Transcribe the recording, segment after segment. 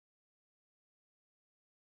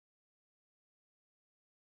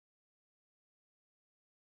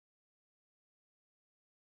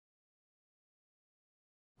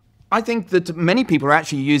I think that many people are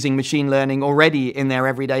actually using machine learning already in their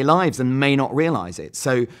everyday lives and may not realize it.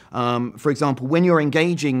 So, for example, when you're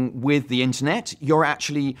engaging with the internet, you're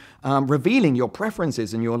actually revealing your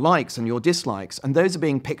preferences and your likes and your dislikes, and those are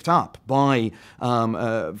being picked up by,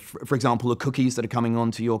 for example, the cookies that are coming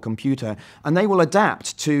onto your computer, and they will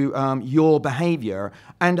adapt to your behavior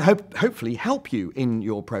and hopefully help you in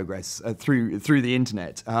your progress through the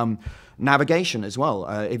internet. Navigation as well.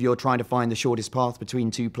 If you're trying to find the shortest path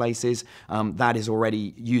between two places, that is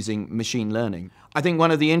already using machine learning. I think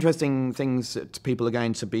one of the interesting things that people are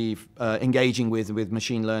going to be engaging with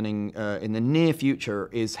machine learning in the near future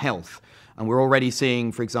is health. And we're already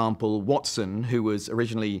seeing, for example, Watson, who was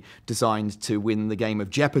originally designed to win the game of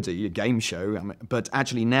Jeopardy, a game show, but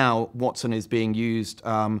actually now Watson is being used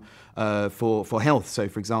for health. So,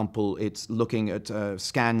 for example, it's looking at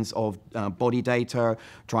scans of body data,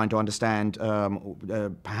 trying to understand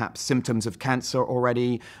perhaps symptoms of cancer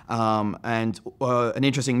already, and an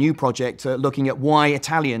interesting new project looking at why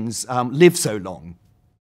Italians live so long.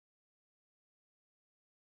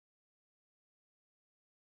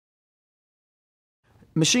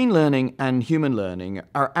 Machine learning and human learning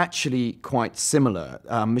are actually quite similar.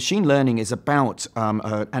 Machine learning is about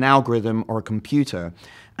an algorithm or a computer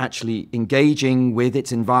actually engaging with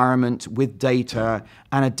its environment, with data,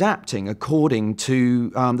 and adapting according to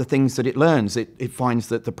the things that it learns. It finds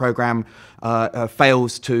that the program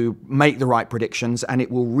fails to make the right predictions, and it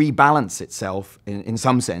will rebalance itself in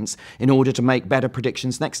some sense in order to make better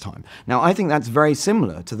predictions next time. Now, I think that's very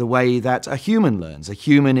similar to the way that a human learns. A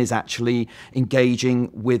human is actually engaging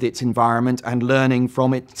with its environment and learning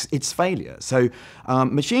from its failure. So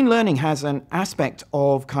machine learning has an aspect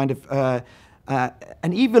of kind of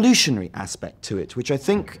an evolutionary aspect to it, which I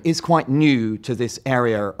think is quite new to this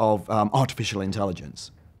area of artificial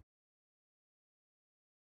intelligence.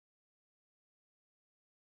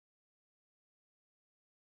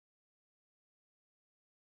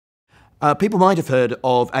 People might have heard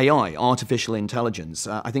of AI, artificial intelligence.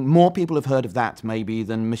 I think more people have heard of that maybe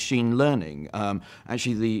than machine learning.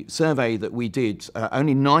 Actually, the survey that we did,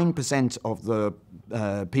 only 9% of the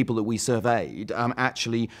people that we surveyed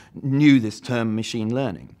actually knew this term machine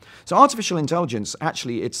learning. So artificial intelligence,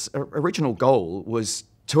 actually, its original goal was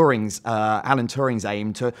Alan Turing's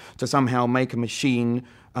aim to somehow make a machine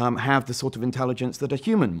have the sort of intelligence that a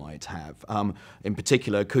human might have. In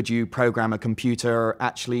particular, could you program a computer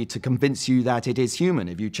actually to convince you that it is human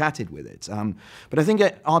if you chatted with it? But I think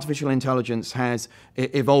artificial intelligence has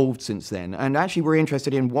evolved since then, and actually we're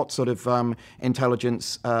interested in what sort of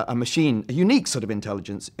intelligence a unique sort of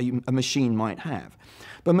intelligence a machine might have.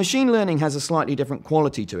 But machine learning has a slightly different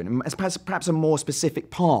quality to it, and it's perhaps a more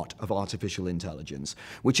specific part of artificial intelligence,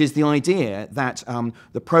 which is the idea that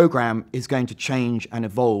the program is going to change and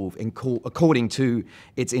evolve according to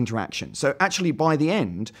its interaction. So actually, by the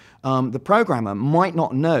end, the programmer might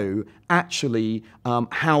not know actually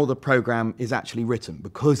how the program is actually written,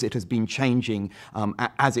 because it has been changing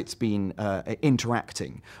as it's been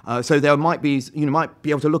interacting. So there might be, you might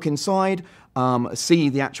be able to look inside, see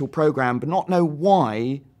the actual program, but not know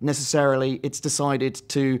why necessarily it's decided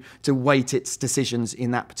to weight its decisions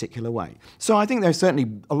in that particular way. So I think there's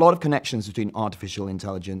certainly a lot of connections between artificial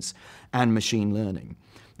intelligence and machine learning.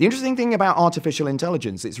 The interesting thing about artificial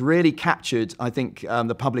intelligence, it's really captured, I think,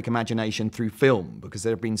 the public imagination through film, because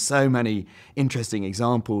there have been so many interesting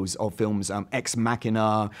examples of films, Ex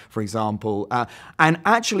Machina, for example. And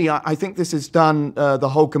actually, I think this has done the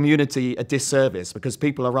whole community a disservice, because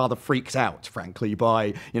people are rather freaked out, frankly,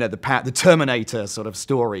 by the Terminator sort of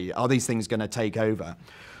story. Are these things going to take over?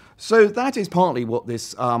 So that is partly what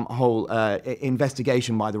this whole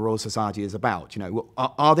investigation by the Royal Society is about.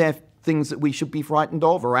 Are there things that we should be frightened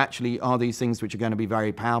of, or actually are these things which are going to be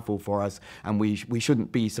very powerful for us, and we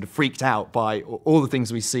shouldn't be sort of freaked out by all the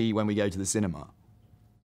things we see when we go to the cinema?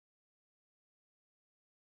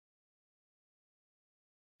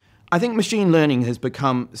 I think machine learning has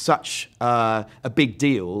become such a big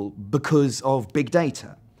deal because of big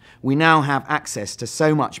data. We now have access to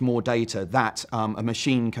so much more data that a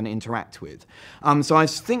machine can interact with. So I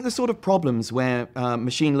think the sort of problems where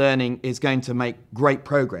machine learning is going to make great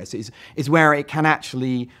progress is where it can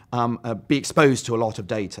actually be exposed to a lot of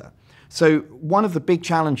data. So one of the big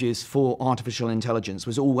challenges for artificial intelligence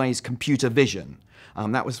was always computer vision.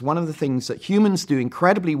 That was one of the things that humans do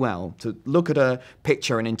incredibly well, to look at a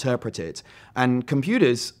picture and interpret it, and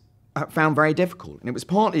computers found very difficult. And it was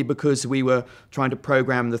partly because we were trying to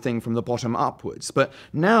program the thing from the bottom upwards. But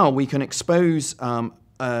now we can expose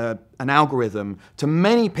an algorithm to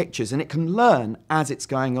many pictures, and it can learn as it's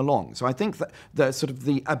going along. So I think that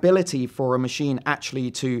the ability for a machine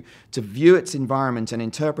actually to view its environment and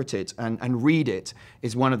interpret it and read it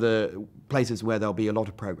is one of the places where there'll be a lot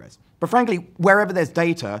of progress. But frankly, wherever there's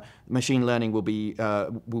data, machine learning will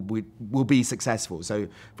be successful. So,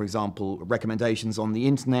 for example, recommendations on the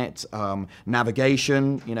internet,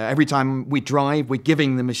 navigation. Every time we drive, we're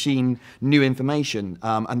giving the machine new information,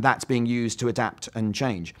 and that's being used to adapt and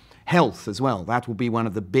change. Health as well. That will be one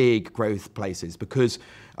of the big growth places, because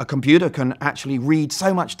a computer can actually read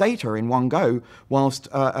so much data in one go, whilst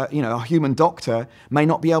a human doctor may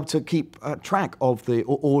not be able to keep track of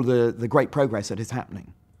all the great progress that is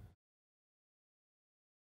happening.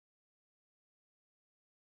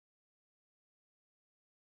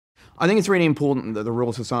 I think it's really important that the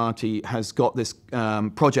Royal Society has got this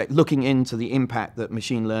project looking into the impact that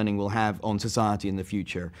machine learning will have on society in the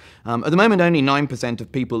future. At the moment, only 9%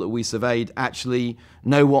 of people that we surveyed actually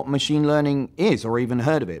know what machine learning is or even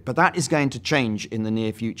heard of it. But that is going to change in the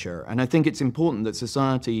near future. And I think it's important that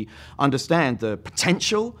society understand the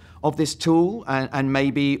potential of this tool and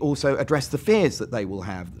maybe also address the fears that they will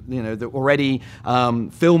have. That already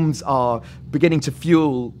films are beginning to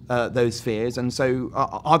fuel those fears, and so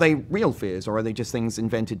are they real fears, or are they just things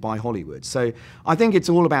invented by Hollywood? So I think it's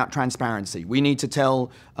all about transparency. We need to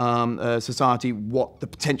tell society what the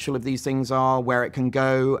potential of these things are, where it can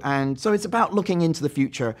go, and so it's about looking into the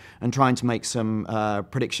future and trying to make some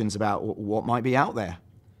predictions about what might be out there.